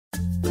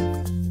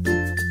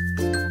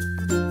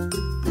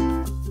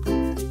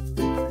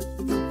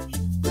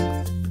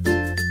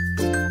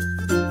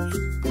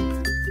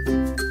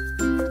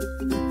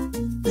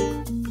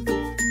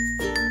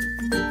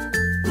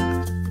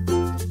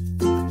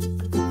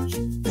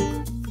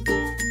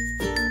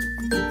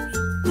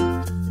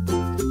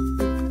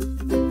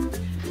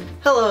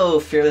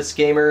Hello, Fearless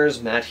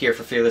Gamers. Matt here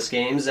for Fearless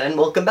Games, and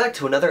welcome back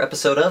to another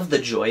episode of The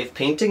Joy of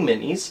Painting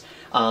Minis.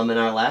 In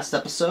our last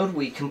episode,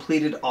 we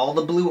completed all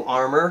the blue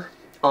armor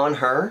on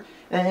her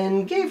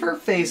and gave her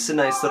face a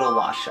nice little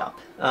wash-up.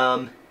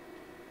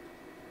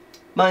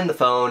 Mind the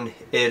phone.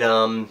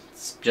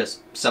 It's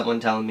just someone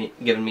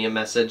giving me a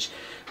message.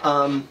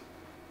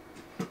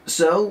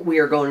 So we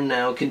are going to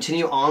now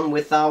continue on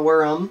with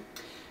our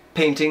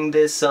painting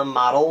this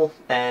model,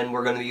 and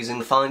we're going to be using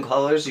the following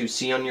colors you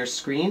see on your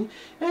screen,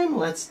 and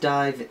let's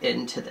dive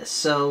into this.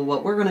 So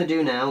what we're going to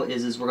do now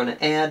is we're going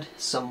to add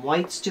some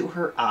whites to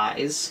her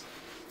eyes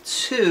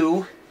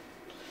to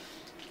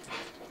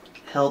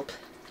help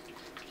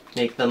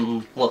make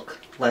them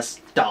look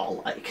less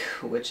doll-like,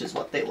 which is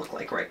what they look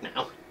like right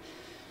now.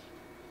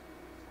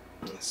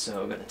 So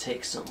we're going to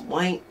take some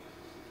white,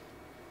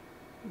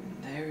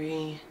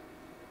 very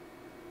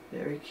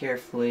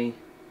carefully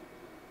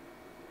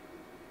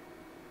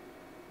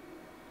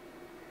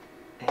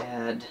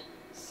add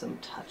some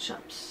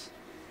touch-ups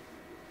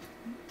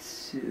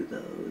to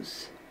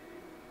those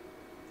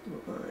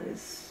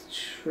eyes.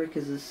 Trick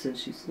is this,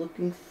 since she's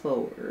looking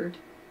forward,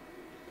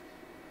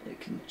 I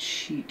can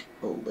cheat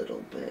a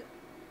little bit.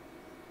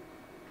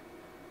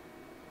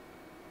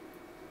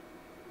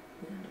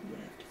 And I'm going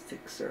to have to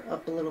fix her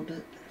up a little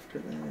bit after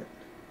that.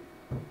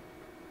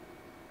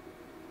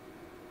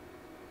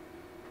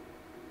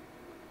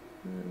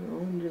 And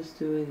all I'm just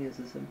doing is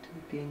I'm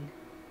taking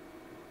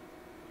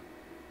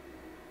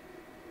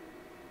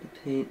the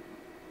paint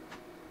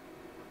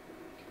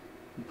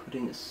and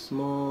putting a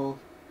small,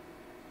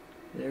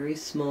 very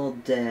small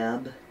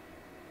dab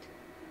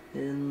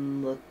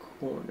in the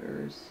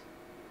corners.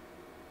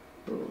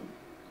 Boom.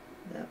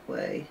 That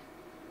way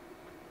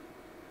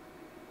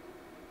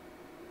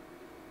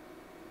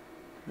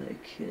I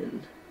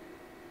can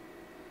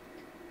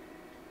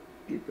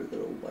give her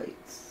little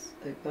whites.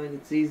 I find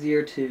it's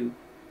easier to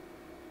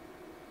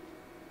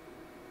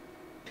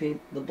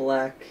paint the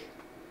black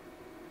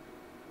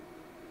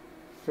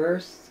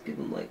first, give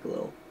them like a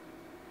little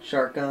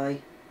shark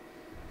eye,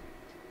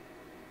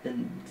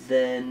 and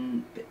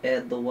then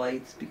add the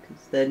whites,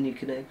 because then you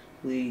can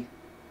actually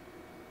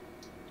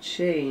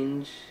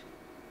change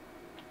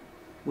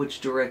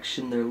which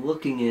direction they're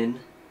looking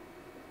in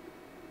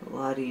a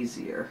lot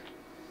easier.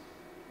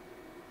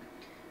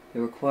 It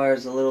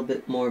requires a little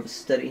bit more of a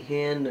steady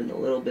hand and a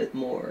little bit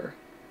more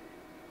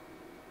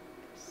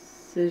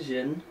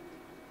precision,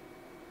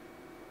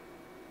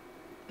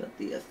 but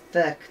the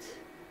effect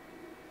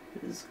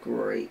is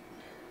great.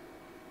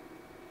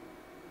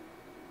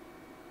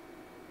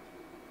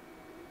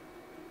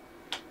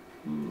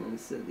 Like I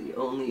said, the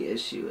only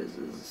issue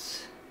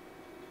is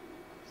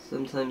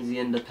sometimes you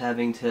end up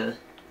having to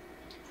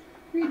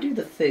redo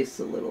the face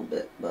a little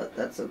bit, but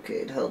that's okay.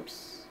 It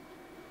helps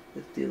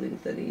with dealing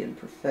with any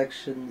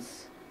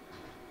imperfections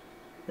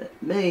that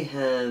may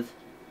have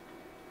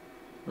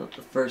not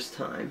the first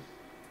time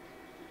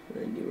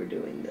when you were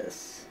doing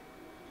this.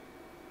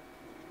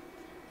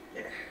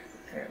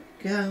 There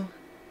we go.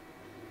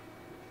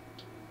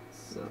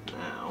 So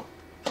now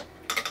I'm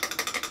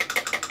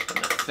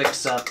gonna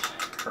fix up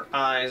her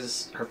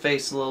eyes, her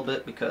face a little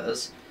bit,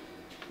 because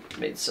I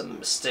made some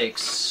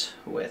mistakes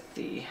with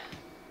the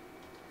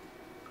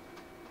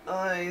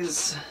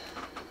eyes,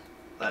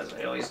 as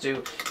I always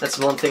do. That's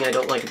one thing I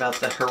don't like about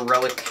the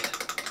heroic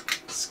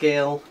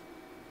scale,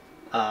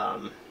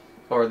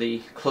 or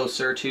the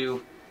closer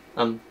to,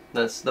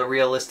 that's the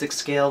realistic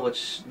scale,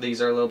 which these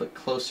are a little bit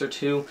closer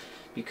to,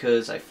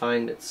 because I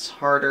find it's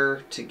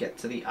harder to get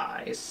to the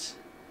eyes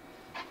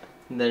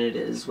than it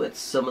is with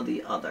some of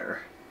the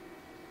other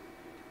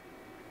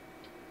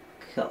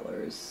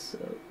colors. So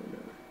I'm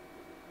gonna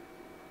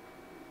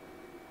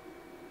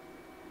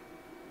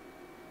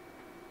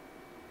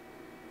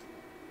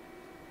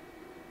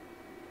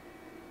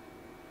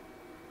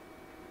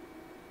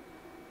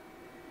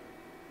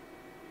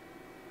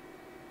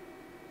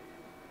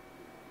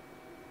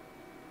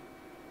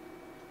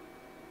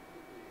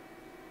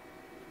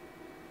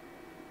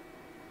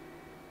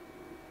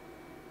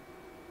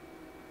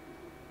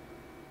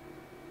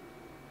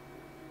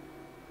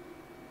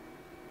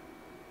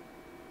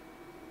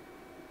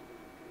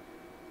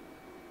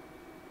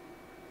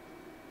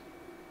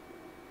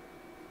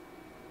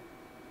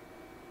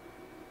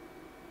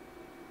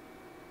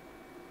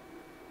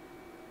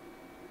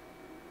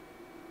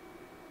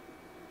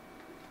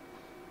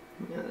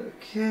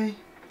okay, here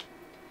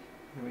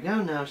we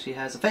go. Now she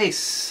has a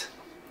face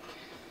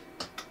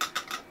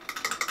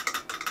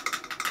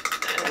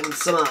and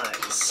some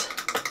eyes.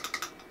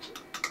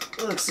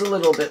 Looks a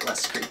little bit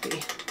less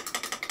creepy.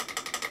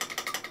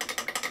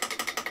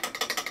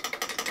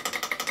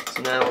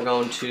 So now we're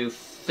going to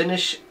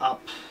finish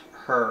up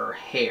her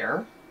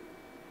hair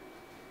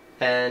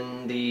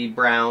and the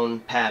brown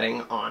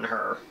padding on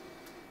her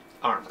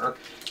armor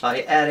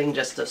by adding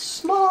just a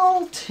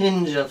small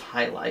tinge of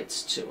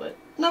highlights to it.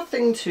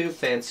 Nothing too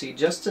fancy,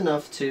 just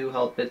enough to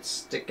help it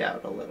stick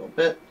out a little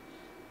bit.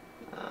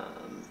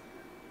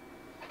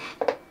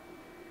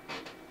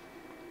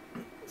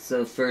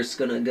 So first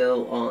gonna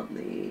go on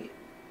the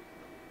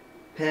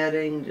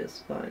padding,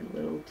 just find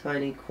little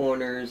tiny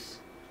corners.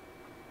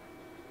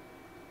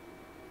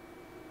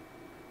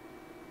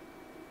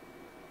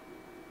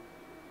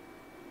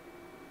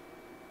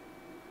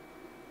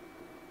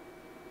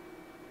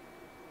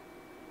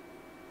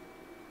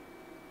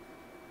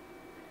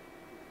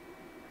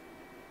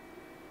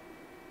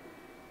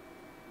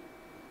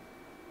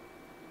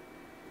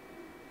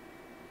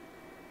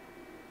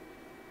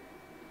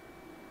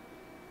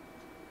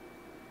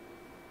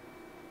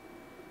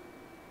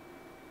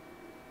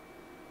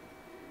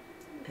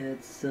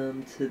 Add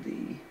some to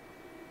the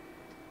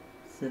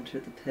center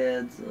of the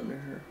pads on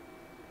her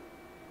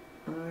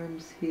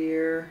arms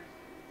here.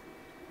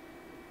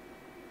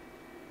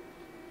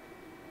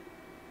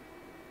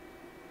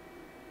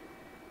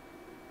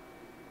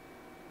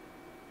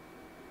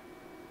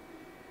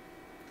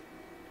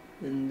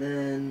 And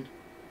then,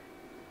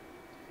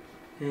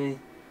 okay,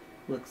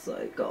 looks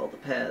like all the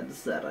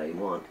pads that I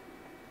want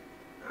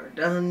are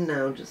done.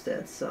 Now just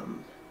add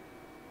some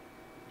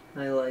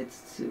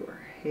highlights to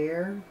her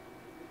hair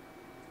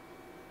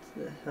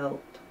to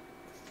help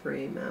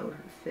frame out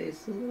her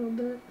face a little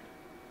bit.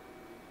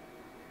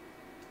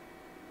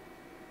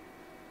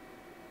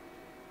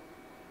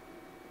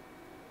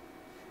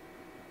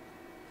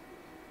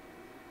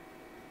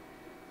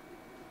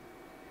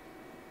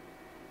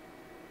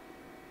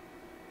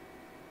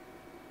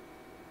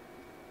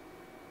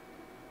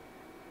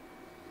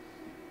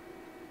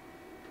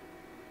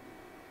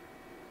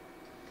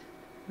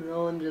 And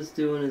all I'm just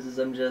doing is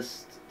I'm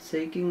just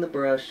taking the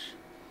brush,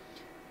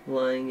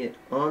 laying it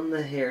on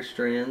the hair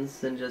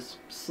strands, and just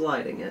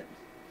sliding it.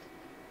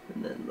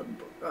 And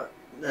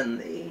then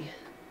the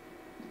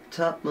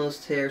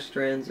topmost hair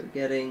strands are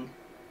getting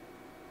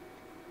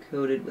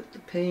coated with the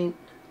paint,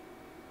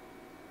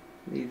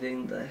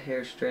 leaving the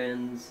hair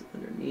strands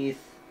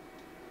underneath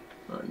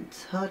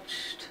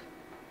untouched.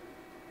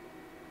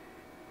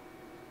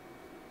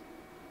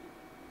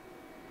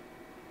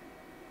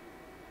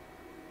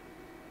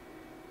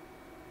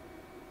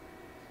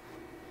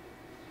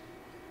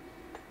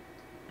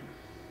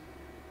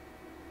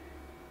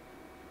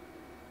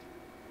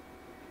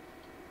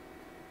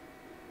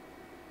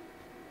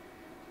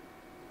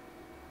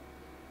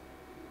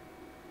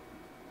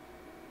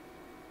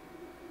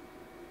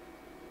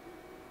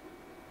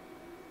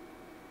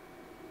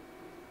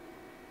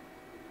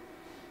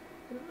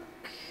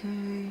 Okay,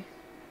 and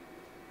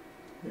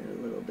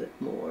a little bit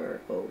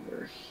more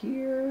over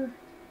here.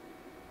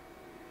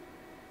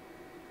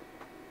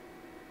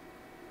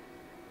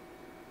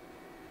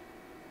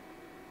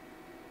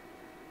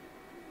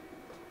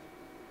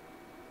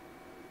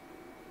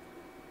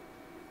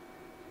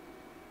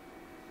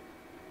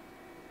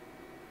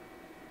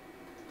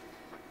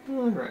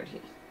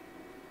 Alrighty.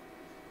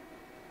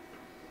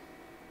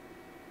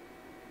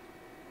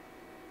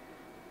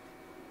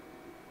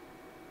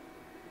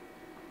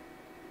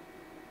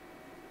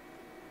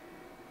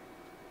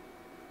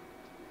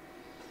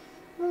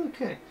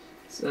 Okay,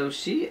 so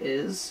she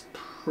is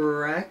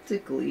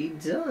practically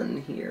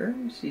done here.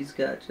 She's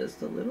got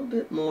just a little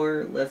bit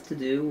more left to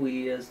do.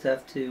 We just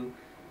have to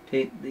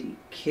paint the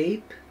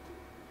cape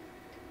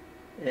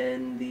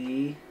and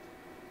the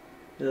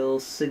little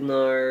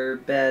Cygnar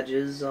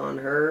badges on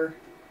her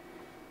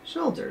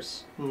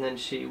shoulders, and then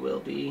she will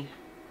be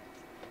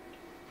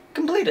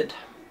completed.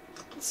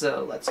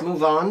 So let's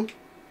move on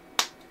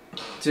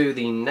to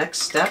the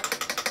next step,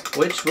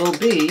 which will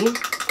be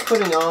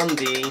putting on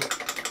the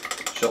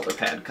shoulder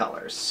pad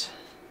colors.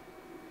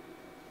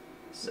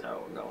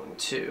 So we're going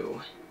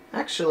to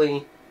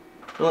actually,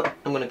 well,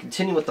 I'm going to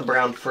continue with the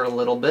brown for a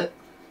little bit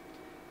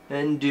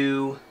and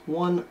do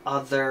one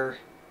other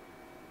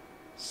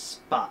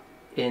spot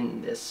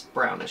in this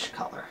brownish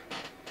color.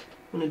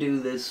 I'm going to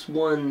do this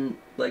one,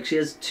 like she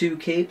has two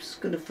capes,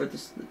 going to for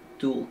this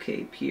dual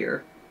cape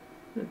here.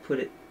 I'm going to put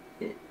it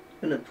in,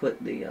 I'm going to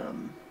put the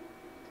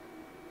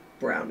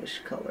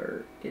brownish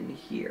color in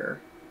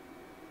here.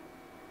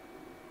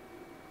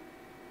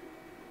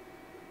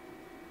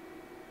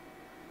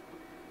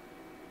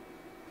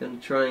 Going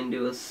to try and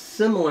do a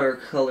similar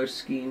color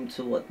scheme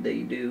to what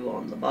they do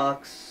on the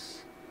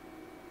box,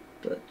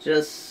 but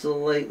just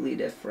slightly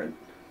different.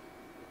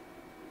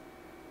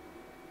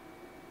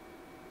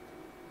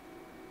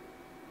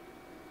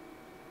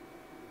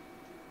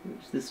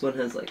 This one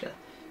has like a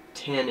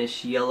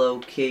tannish yellow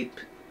cape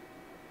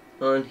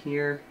on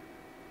here,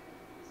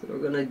 so we're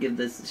going to give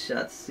this a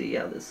shot to see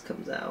how this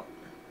comes out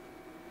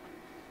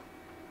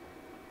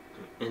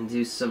and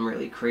do some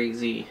really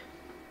crazy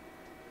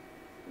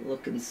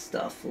looking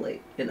stuff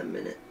late in a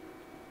minute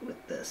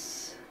with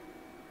this.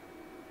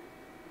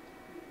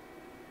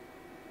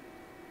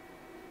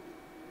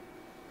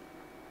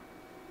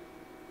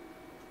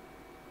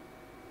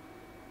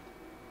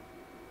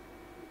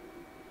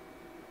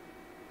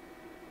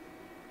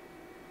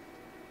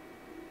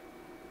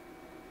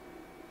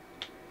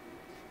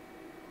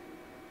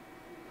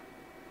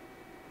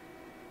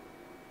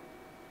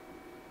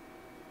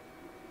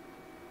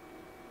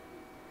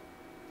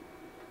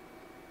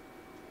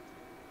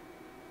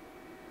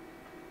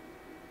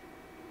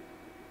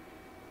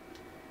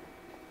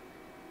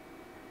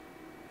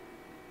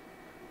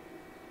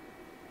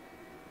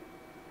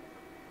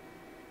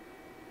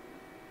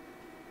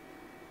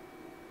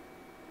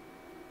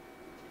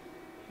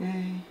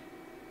 Okay.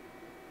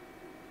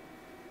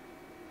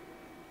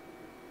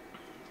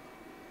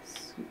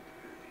 Scoop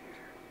around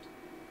here.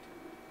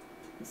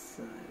 To the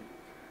side.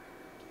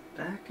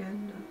 Back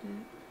end of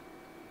it.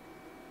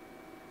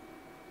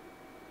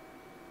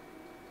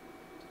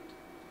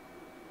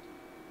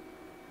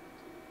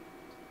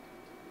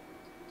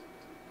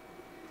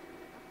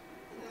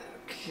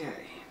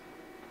 Okay.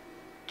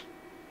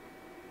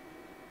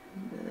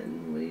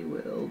 Then we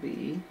will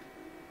be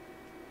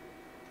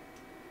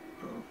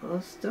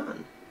almost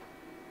done.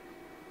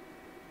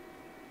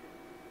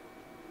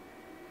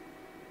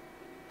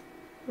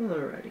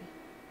 Alrighty.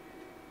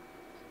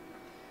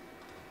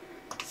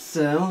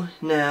 So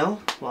now,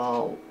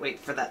 while wait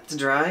for that to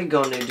dry,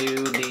 going to do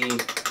the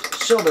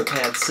shoulder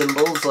pad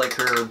symbols like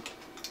her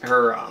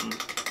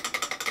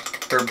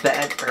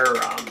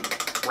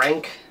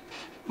rank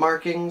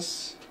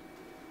markings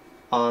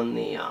on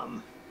the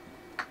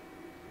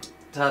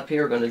top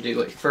here. We're going to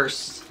do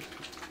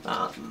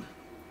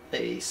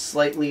a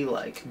slightly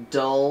like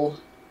dull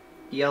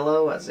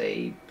yellow as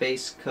a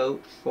base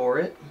coat for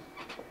it.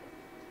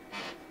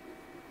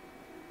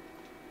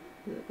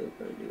 We're going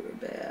to do her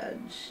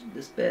badge,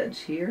 this badge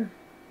here.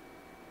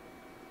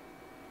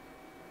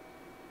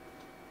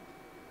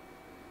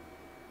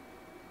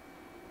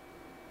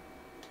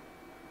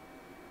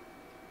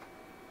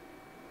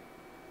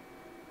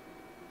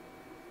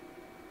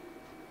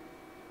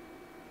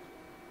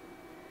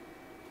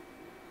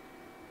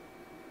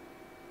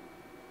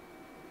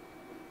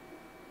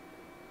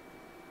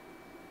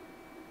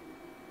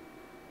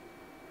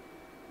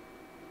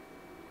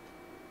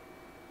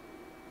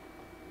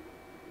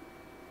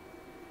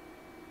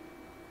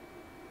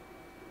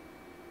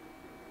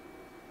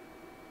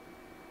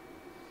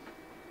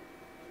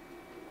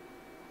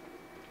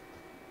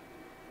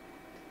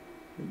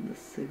 And the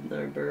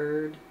Cygnar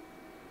bird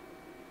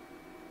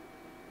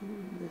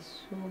on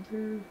this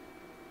shoulder.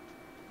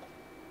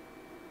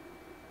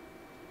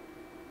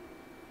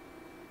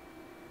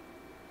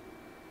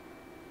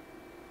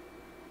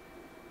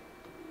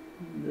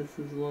 And this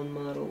is one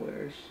model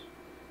where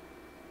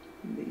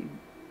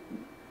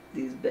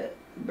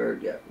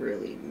bird got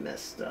really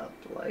messed up,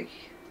 like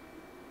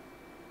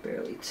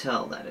barely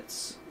tell that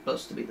it's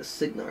supposed to be the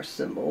Cygnar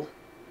symbol.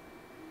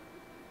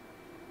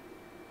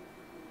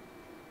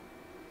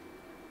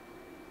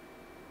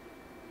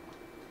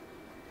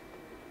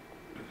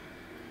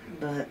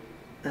 But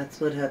that's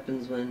what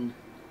happens when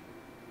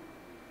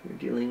you're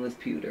dealing with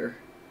pewter.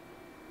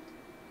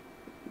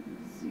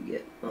 You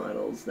get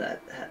models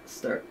that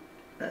start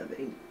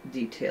having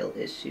detail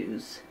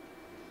issues.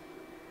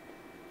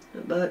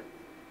 But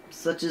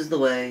such is the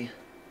way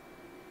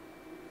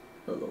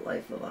of the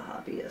life of a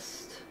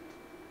hobbyist.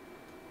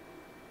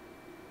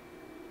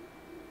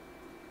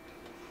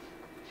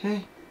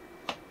 Okay.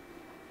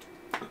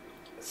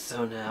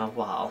 So now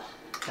while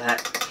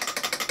that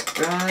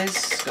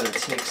dries, going to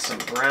take some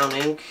brown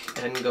ink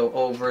and go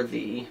over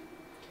the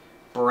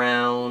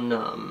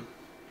brown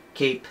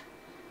cape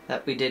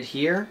that we did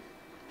here.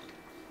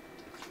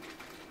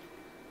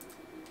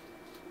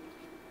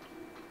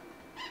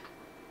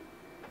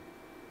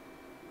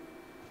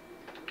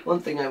 One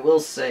thing I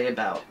will say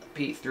about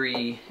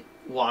P3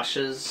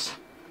 washes,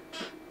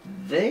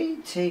 they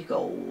take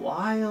a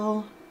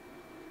while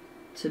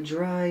to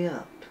dry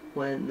up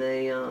when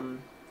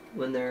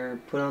they're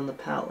put on the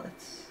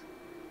palettes.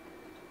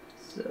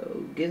 So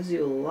it gives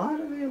you a lot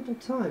of available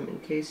time in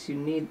case you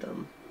need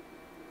them,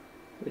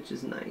 which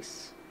is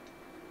nice.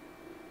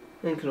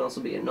 And can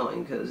also be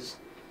annoying because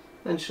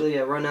eventually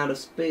I run out of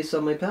space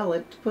on my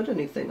palette to put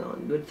anything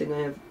on. Good thing I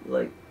have,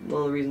 like,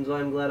 one of the reasons why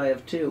I'm glad I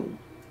have two.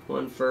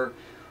 One for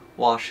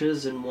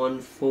washes and one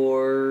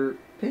for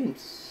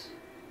paints.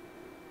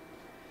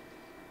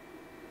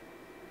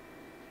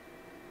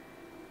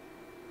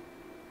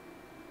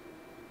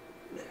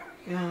 There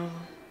we go.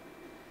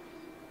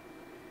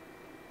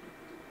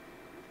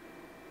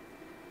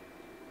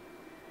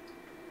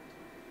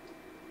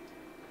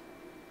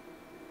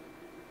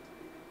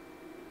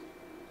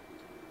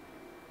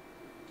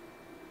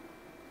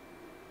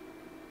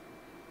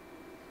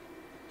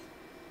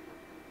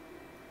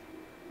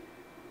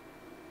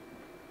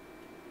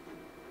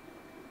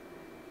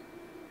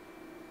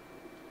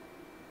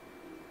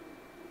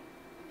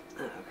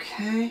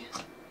 Okay.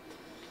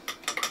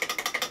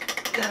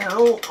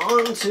 Now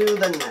on to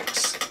the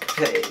next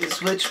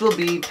phase, which will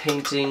be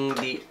painting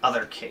the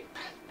other cape.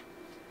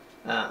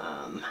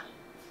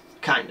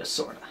 Kinda,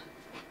 sorta.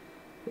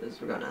 Because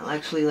we're gonna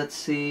actually, let's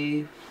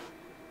see.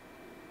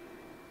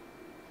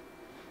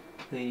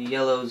 The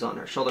yellows on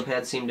her shoulder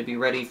pads seem to be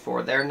ready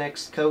for their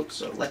next coat,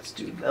 so let's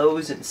do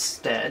those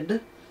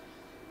instead.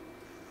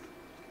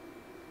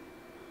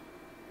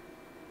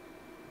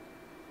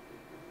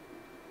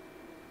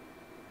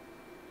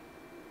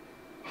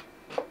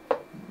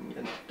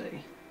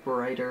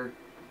 Brighter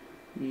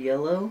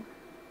yellow.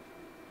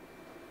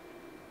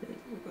 And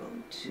we're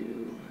going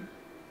to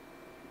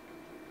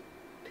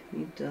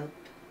paint up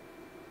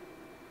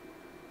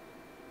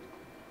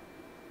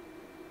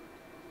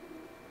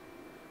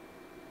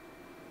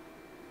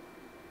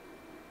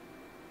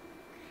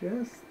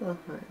just the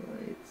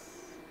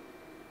highlights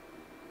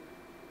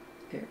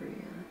area.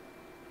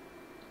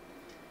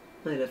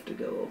 Might have to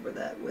go over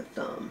that with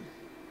a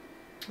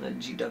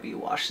GW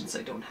wash since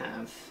I don't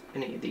have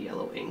any of the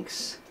yellow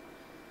inks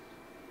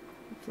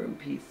from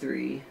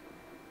P3.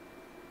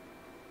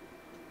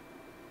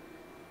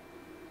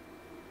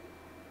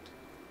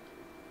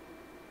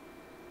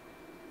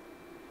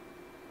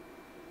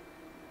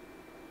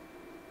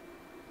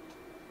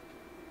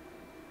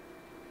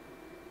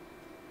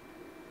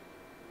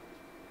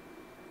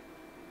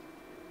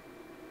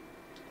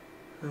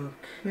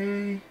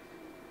 Okay,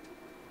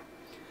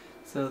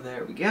 so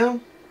there we go.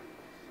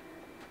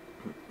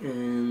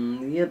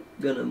 And yep,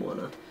 gonna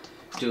wanna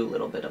do a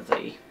little bit of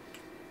a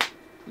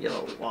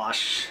yellow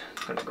wash.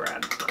 I'm gonna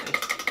grab my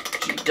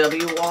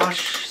GW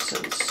wash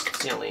since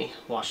it's the only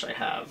wash I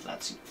have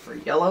that's for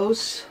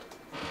yellows,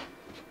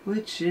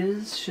 which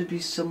should be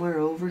somewhere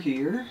over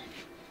here.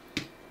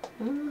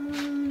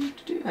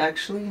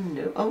 Actually,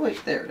 no. Oh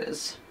wait, there it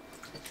is.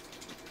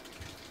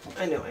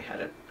 I know I had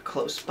it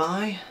close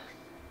by.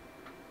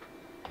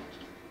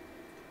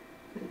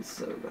 And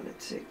so we're going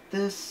to take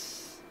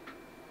this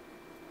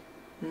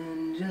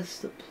and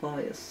just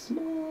apply a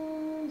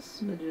small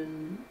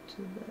smidgen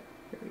to that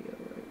area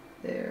right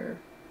there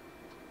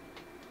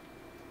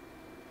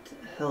to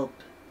help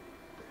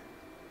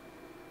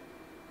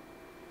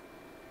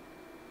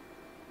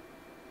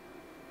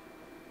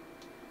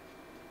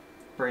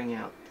bring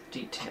out the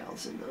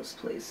details in those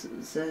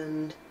places.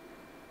 And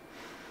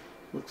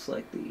looks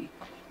like the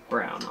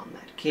brown on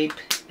that cape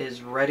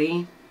is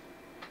ready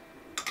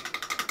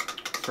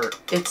for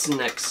its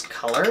next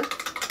color.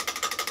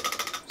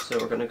 So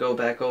we're going to go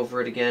back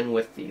over it again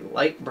with the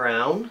light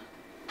brown.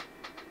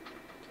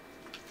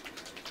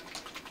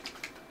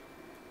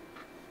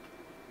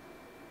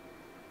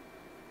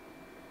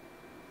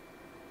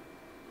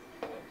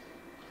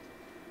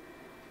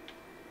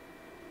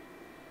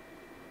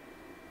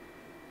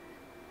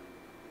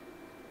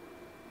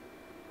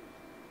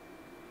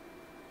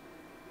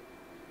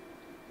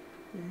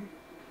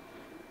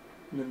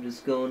 And I'm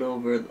just going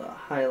over the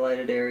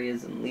highlighted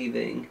areas and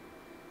leaving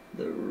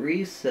the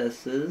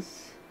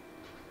recesses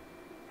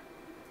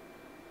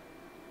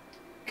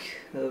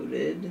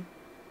coated.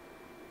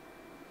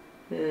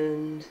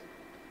 And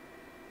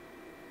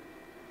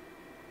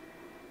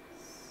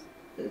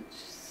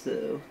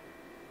so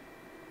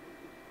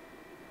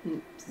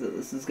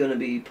this is going to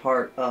be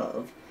part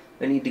of,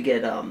 I need to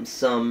get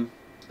some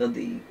of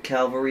the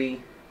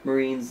cavalry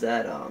marines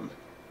that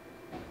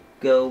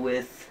go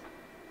with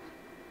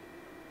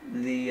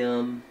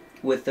the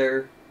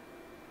wither.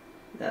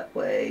 That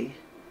way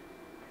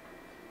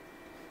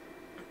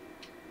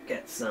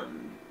get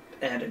some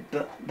added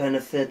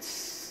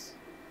benefits.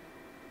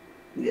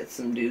 Get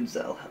some dudes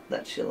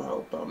that she'll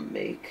help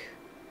make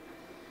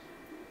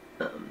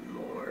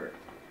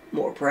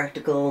more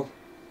practical.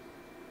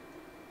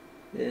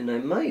 And I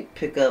might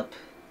pick up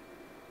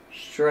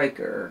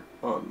Striker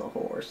on the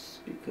horse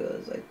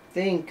because I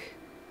think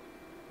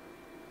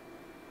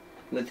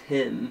with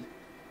him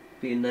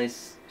be a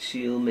nice,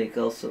 he'll make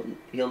a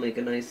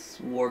nice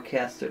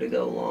Warcaster to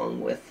go along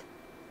with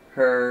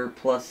her,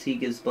 plus he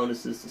gives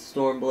bonuses to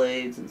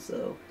Stormblades, and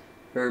so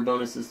her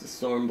bonuses to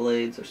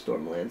Stormblades or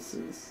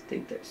Stormlances, I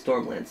think they're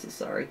Stormlances,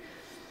 sorry,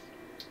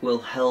 will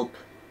help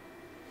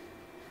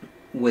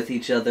with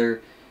each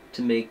other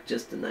to make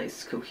just a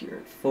nice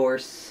coherent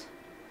force.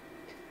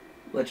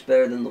 Much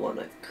better than the one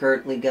I've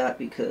currently got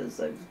because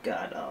I've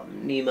got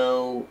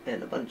Nemo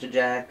and a bunch of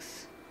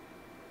Jacks.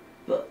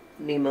 But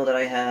Nemo that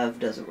I have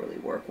doesn't really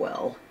work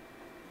well.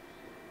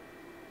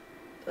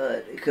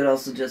 But it could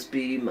also just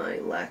be my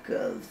lack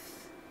of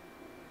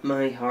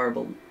my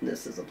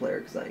horribleness as a player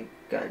because I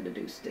kind of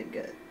do stink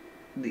at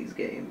these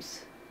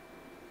games.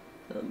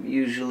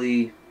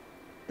 Usually,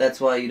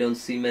 that's why you don't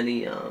see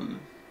many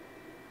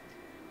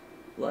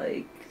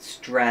like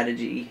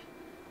strategy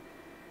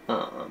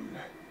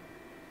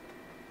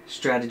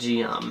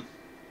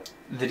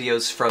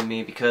videos from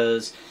me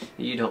because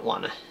you don't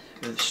want a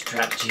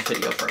strategy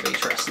video from me,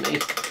 trust me.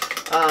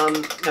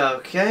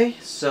 Okay,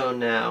 so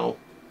now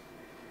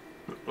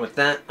with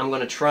that, I'm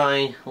going to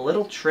try a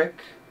little trick.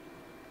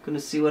 I'm going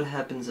to see what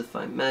happens if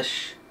I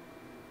mesh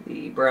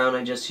the brown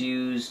I just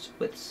used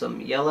with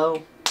some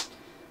yellow.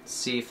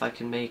 See if I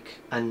can make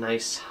a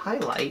nice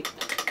highlight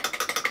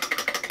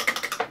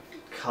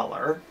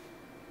color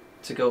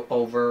to go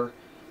over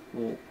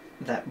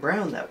that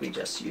brown that we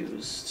just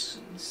used.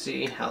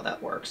 See how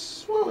that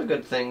works. One of the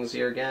good things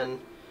here again,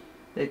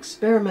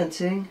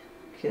 experimenting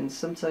can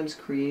sometimes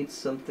create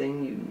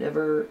something you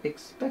never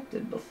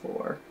expected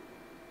before.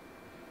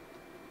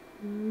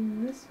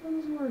 This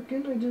one's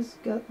working. it's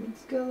got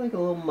like a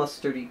little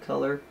mustardy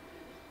color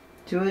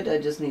to it. I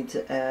just need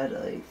to add,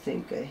 I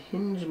think, a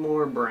hinge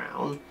more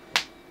brown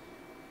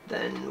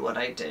than what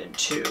I did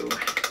to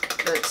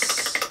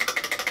this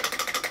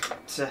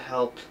to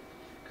help,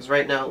 because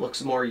right now it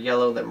looks more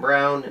yellow than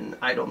brown, and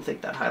I don't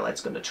think that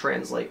highlight's going to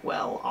translate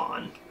well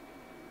on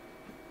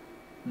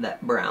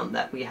that brown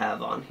that we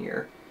have on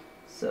here.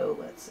 So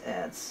let's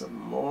add some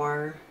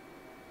more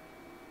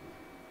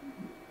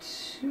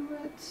to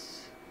it.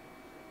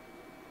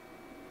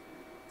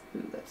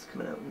 Ooh, that's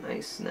coming out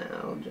nice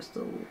now. Just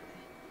a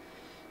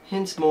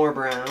hint more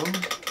brown.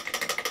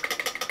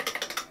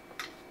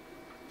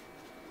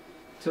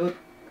 To it.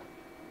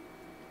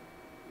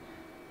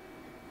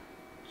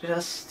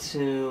 Just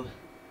to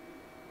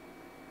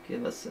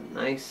give us a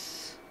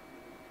nice,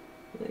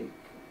 like,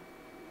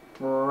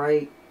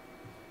 bright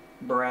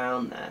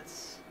brown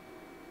that's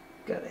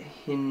got a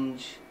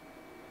hinge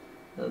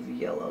of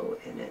yellow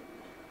in it.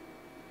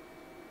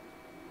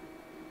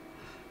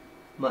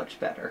 Much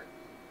better.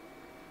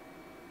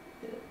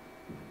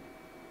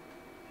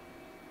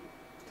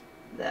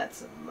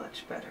 That's a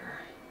much better.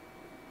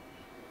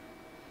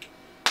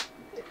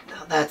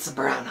 Now that's a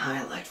brown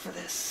highlight for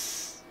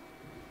this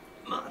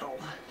model.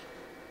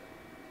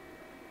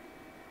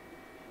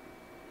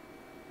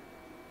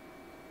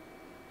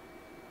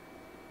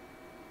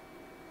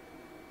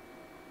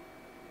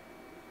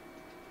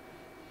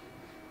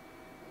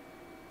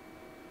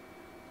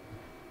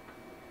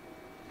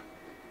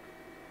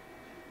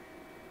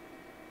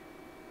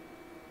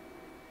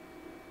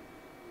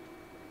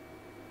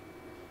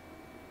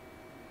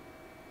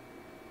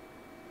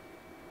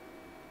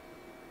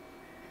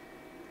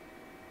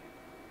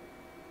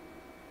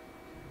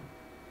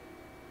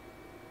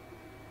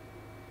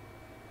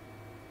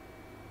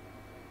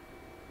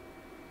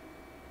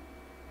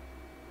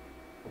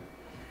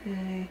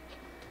 Okay.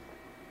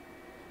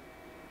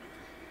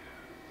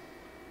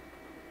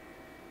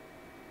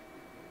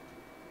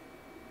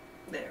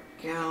 There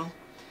we go.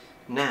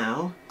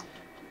 Now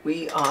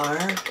we are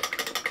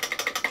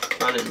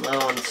running low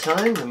on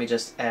time. Let me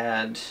just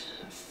add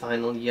a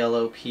final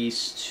yellow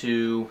piece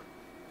to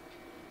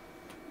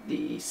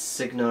the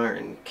Cygnar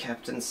and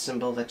Captain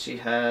symbol that she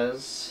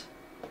has.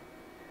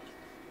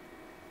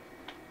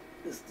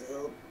 Just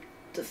to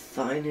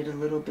define it a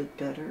little bit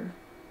better.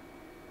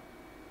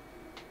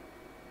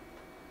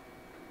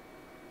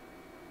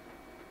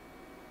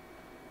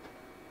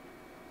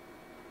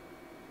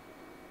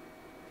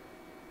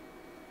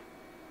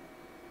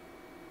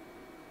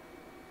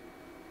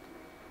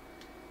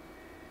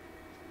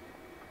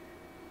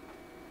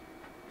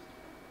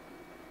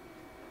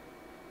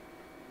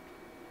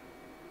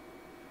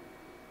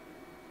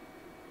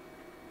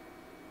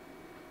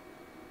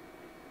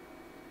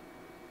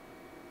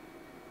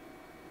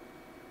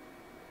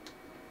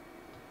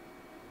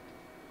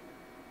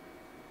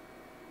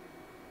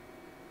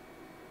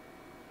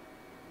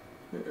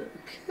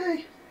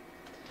 Okay,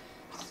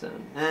 so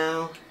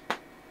now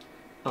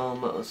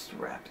almost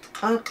wrapped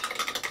up.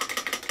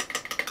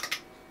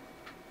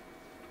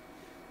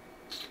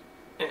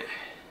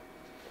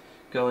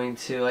 Going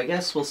to, I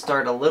guess we'll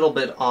start a little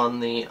bit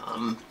on the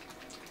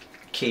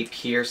cape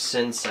here,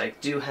 since I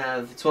do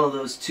have, it's one of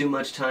those too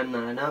much time,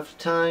 not enough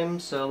time,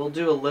 so we'll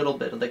do a little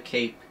bit of the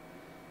cape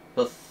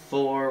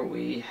before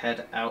we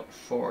head out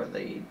for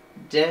the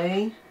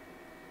day.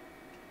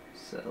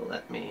 So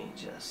let me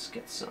just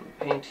get some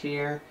paint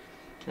here,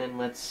 and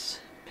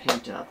let's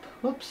paint up.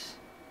 Whoops.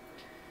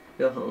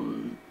 Go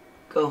home,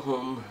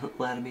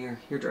 Laddermore,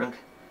 you're drunk.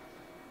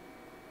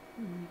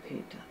 Let me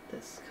paint up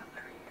this color here.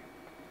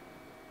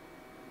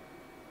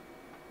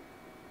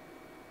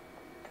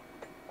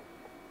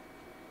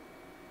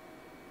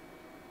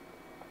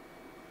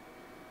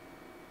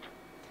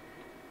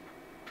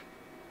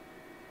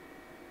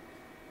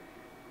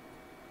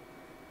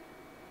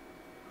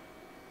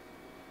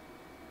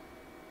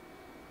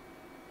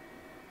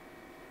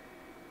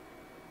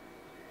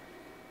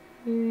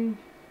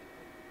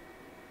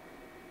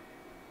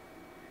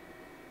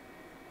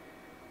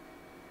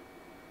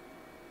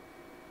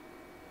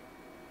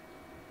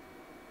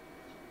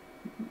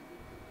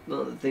 One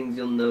of the things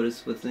you'll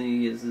notice with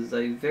me is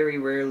I very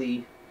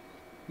rarely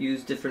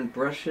use different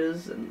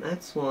brushes, and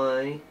that's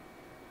one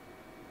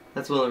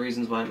of the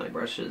reasons why my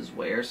brushes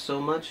wear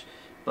so much.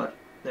 But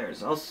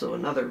there's also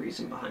another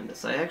reason behind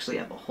this. I actually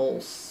have a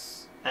whole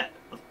set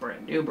of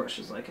brand new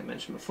brushes, like I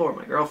mentioned before.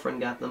 My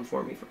girlfriend got them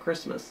for me for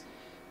Christmas,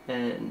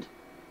 and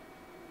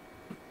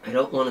I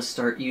don't want to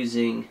start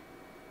using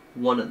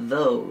one of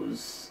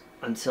those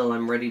until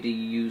I'm ready to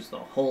use the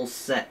whole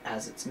set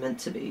as it's meant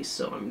to be.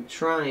 So I'm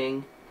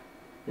trying,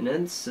 in an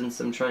instance,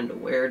 I'm trying to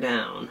wear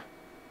down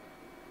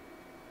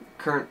the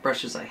current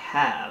brushes I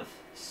have,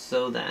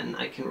 so then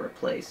I can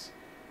replace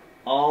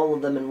all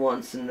of them in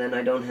once, and then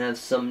I don't have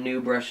some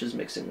new brushes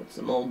mixing with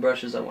some old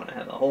brushes. I want to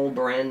have a whole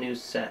brand new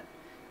set,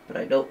 but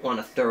I don't want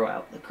to throw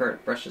out the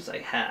current brushes I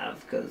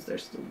have because they're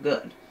still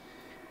good.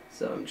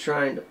 So I'm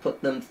trying to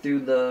put them through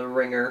the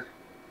ringer,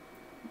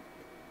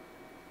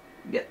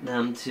 get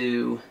them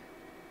to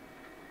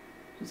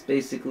just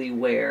basically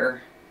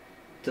wear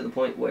to the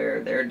point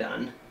where they're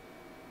done,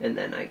 and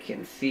then I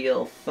can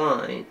feel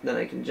fine, then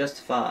I can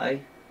justify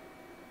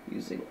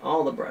using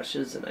all the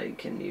brushes, and I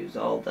can use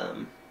all of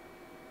them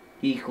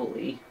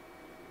equally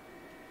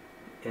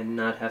and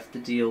not have to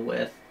deal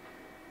with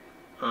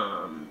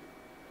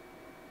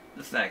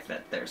the fact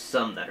that there's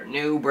some that are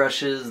new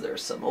brushes,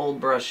 there's some old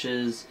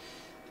brushes.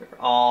 They're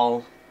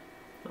all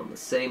on the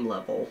same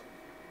level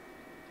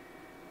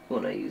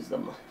when I use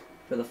them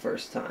for the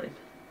first time.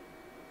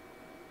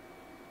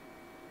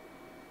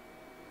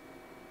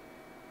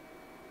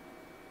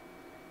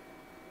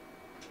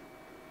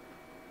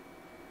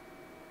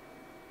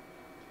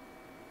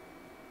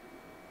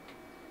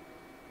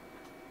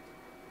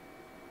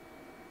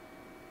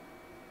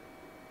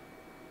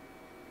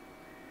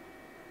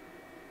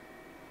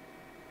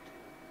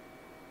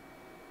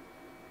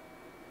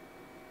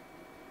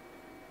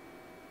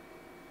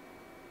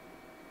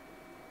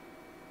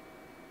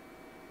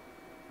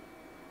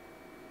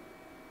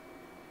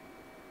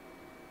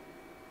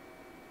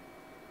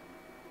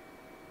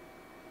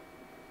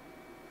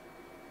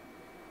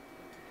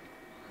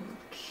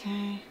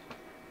 Okay.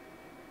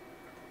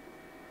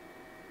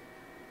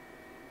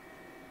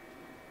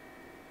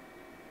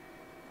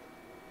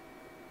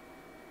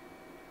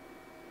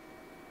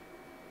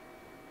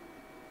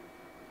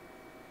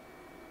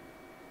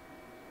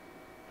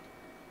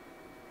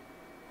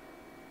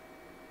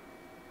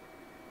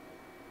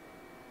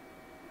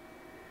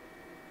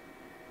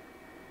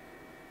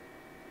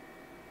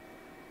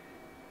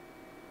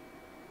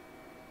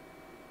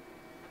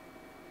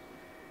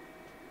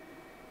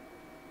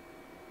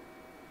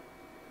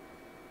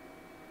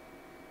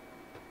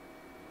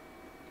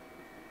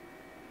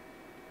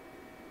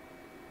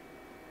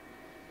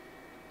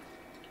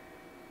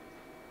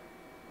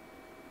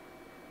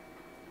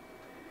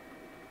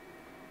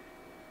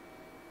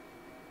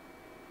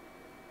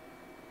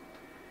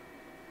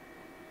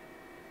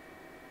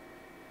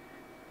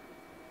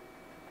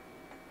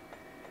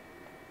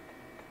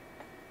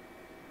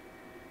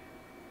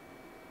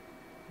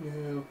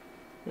 No,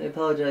 I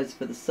apologize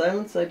for the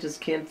silence. I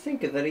just can't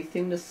think of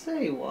anything to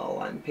say while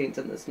I'm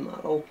painting this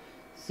model.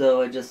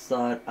 So I just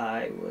thought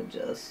I would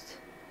just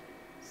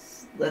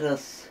let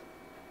us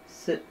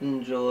sit and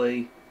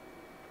enjoy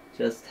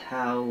just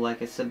how,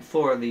 like I said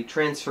before, the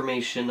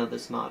transformation of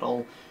this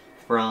model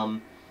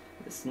from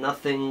this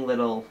nothing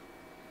little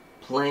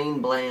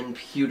plain bland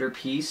pewter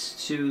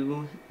piece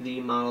to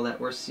the model that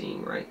we're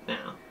seeing right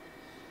now.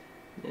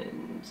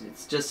 And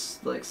it's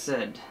just, like I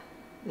said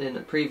in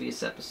a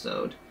previous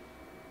episode,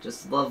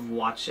 just love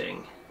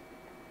watching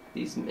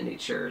these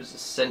miniatures,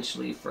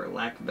 essentially, for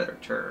lack of a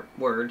better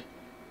word,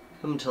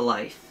 come to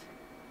life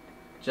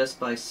just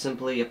by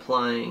simply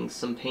applying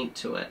some paint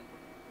to it.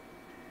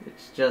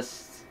 It's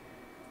just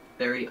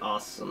very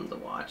awesome to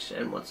watch.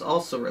 And what's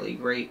also really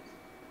great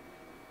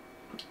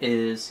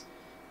is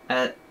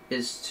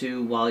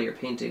to, while you're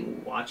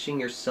painting, watching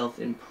yourself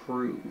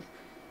improve.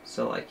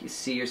 So like you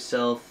see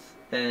yourself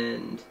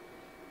and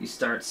you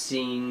start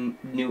seeing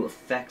new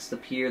effects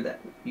appear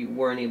that you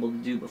weren't able to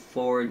do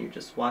before, and you're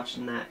just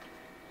watching that.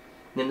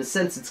 And in a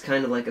sense, it's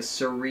kind of like a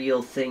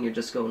surreal thing. You're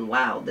just going,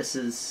 wow, this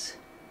is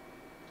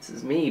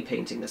me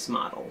painting this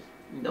model.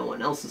 No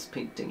one else is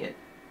painting it.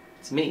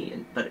 It's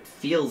me. But it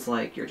feels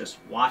like you're just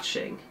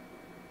watching.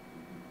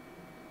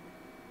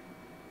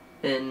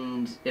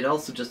 And it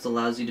also just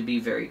allows you to be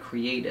very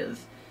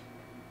creative,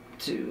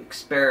 to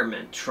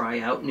experiment, try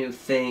out new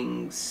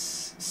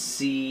things,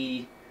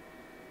 see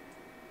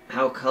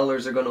how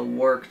colors are going to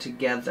work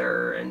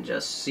together, and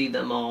just see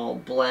them all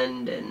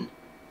blend and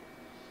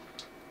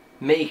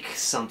make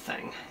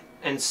something.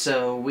 And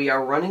so we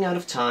are running out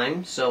of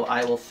time, so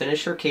I will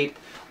finish her cape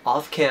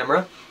off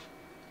camera.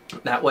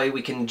 That way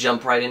we can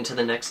jump right into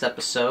the next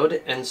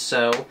episode. And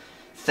so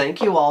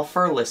thank you all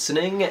for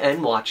listening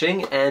and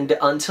watching, and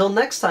until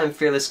next time,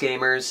 Fearless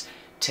Gamers,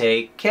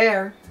 take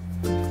care!